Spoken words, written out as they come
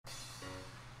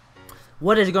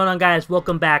What is going on, guys?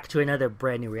 Welcome back to another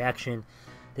brand new reaction.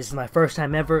 This is my first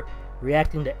time ever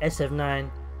reacting to SF9.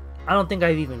 I don't think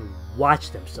I've even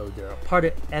watched them, so they're a part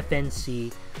of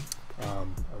FNC, a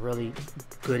really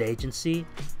good agency.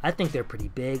 I think they're pretty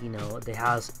big, you know, they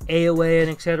house AOA and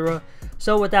etc.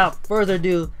 So without further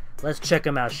ado, let's check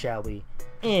them out, shall we?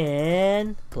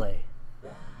 And play.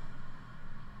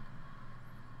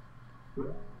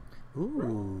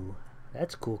 Ooh,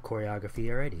 that's cool choreography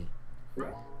already.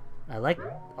 I like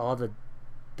all the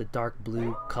dark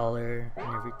blue color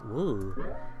and everything. Ooh,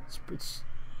 it's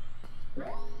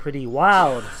pretty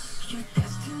wild.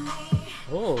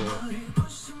 Oh.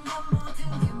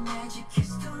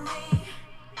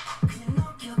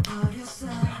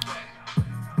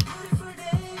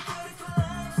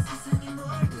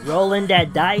 Rolling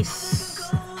that dice.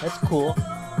 That's cool.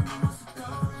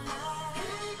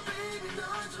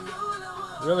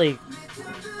 Really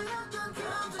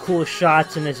cool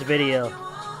shots in this video.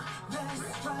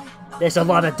 There's a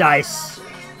lot of dice.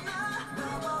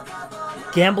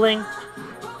 Gambling.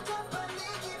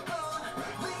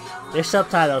 There's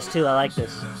subtitles too. I like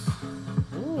this.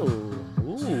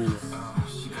 Ooh,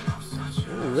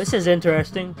 this is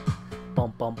interesting.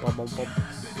 Bum bum bum bum bum.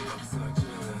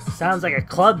 Sounds like a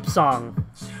club song.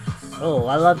 Oh,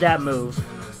 I love that move.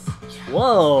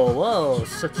 Whoa, whoa,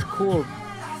 such cool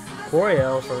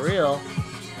choreo for real.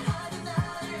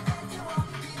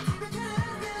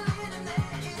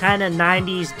 Kind of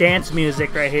 90s dance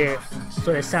music right here. That's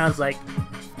what it sounds like.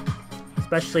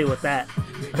 Especially with that.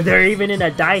 They're even in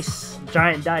a dice.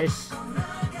 Giant dice.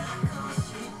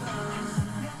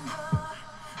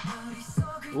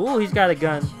 Ooh, he's got a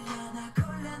gun.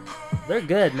 They're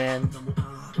good, man.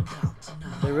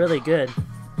 They're really good.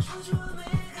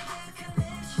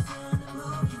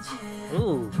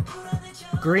 Ooh.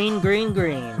 Green, green,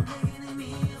 green.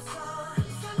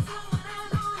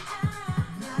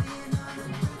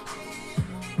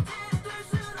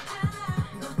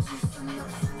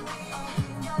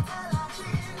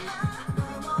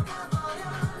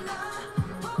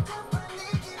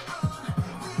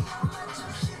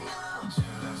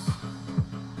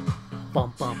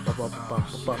 Bum bum bum bum bum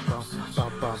bum bum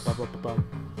bum bum bum bum bum.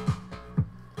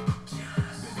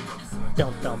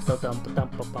 Dum dum dum dum dum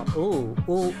bum bum. Ooh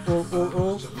ooh ooh ooh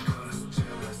ooh.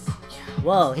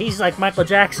 Whoa, he's like Michael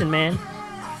Jackson, man.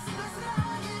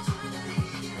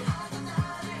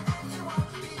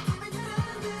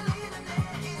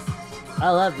 I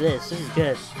love this. This is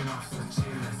good.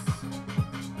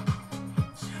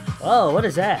 Oh, what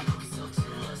is that?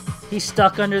 He's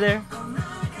stuck under there.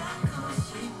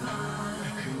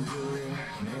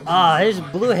 Ah, his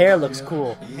blue hair looks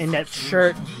cool, and that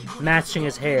shirt matching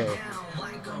his hair.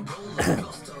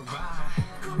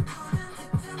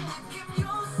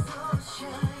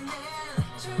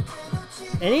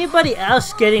 Anybody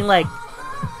else getting like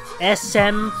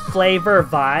SM flavor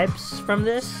vibes from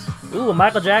this? Ooh,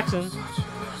 Michael Jackson.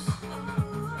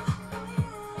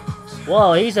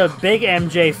 Whoa, he's a big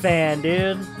MJ fan,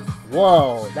 dude.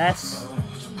 Whoa,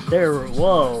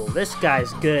 whoa, this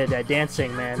guy's good at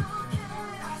dancing, man.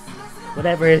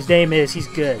 Whatever his name is, he's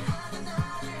good.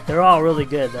 They're all really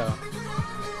good, though.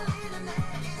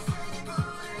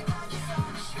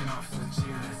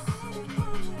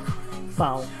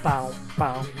 Bow, bow,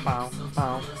 bow, bow,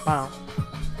 bow, bow.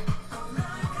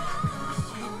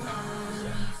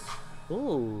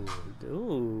 Ooh,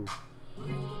 ooh.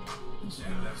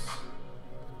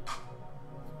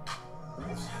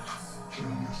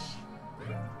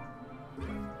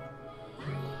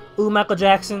 Ooh, Michael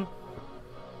Jackson.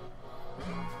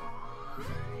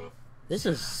 This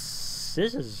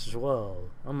is whoa.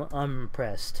 I'm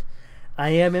impressed.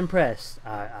 I am impressed.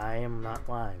 I am not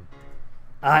lying.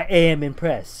 I am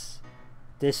impressed.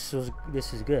 This is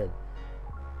good.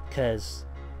 Cause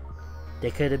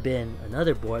they could have been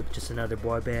another just another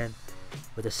boy band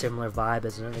with a similar vibe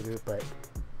as another group, but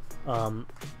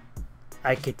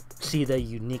I could see the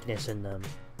uniqueness in them.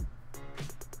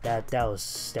 That was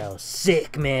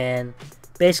sick, man.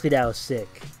 Basically, that was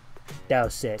sick. That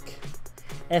was sick.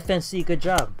 FNC, good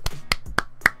job.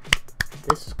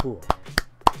 This is cool.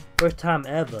 First time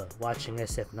ever watching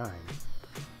SF9.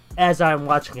 As I'm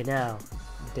watching it now,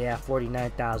 they have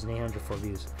 49,804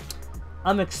 views.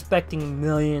 I'm expecting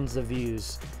millions of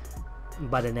views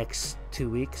by the next 2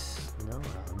 weeks. You know,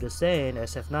 I'm just saying,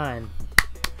 SF9,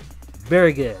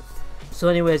 very good. So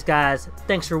anyways, guys,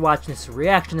 thanks for watching this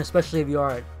reaction, especially if you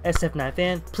are an SF9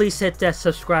 fan. Please hit that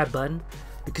subscribe button,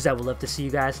 because I would love to see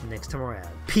you guys next time around.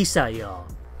 Peace out, y'all.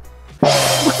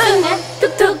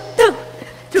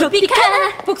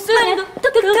 트로피카나 복숭아도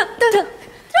뚝뚝뚝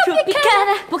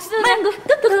트로피카나 복숭아도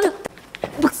뚝뚝뚝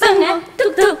복숭아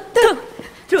뚝뚝뚝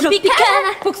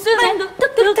트로피카나 복숭아도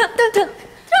톡톡톡톡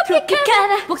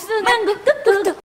트로피카나 복숭아도 톡톡톡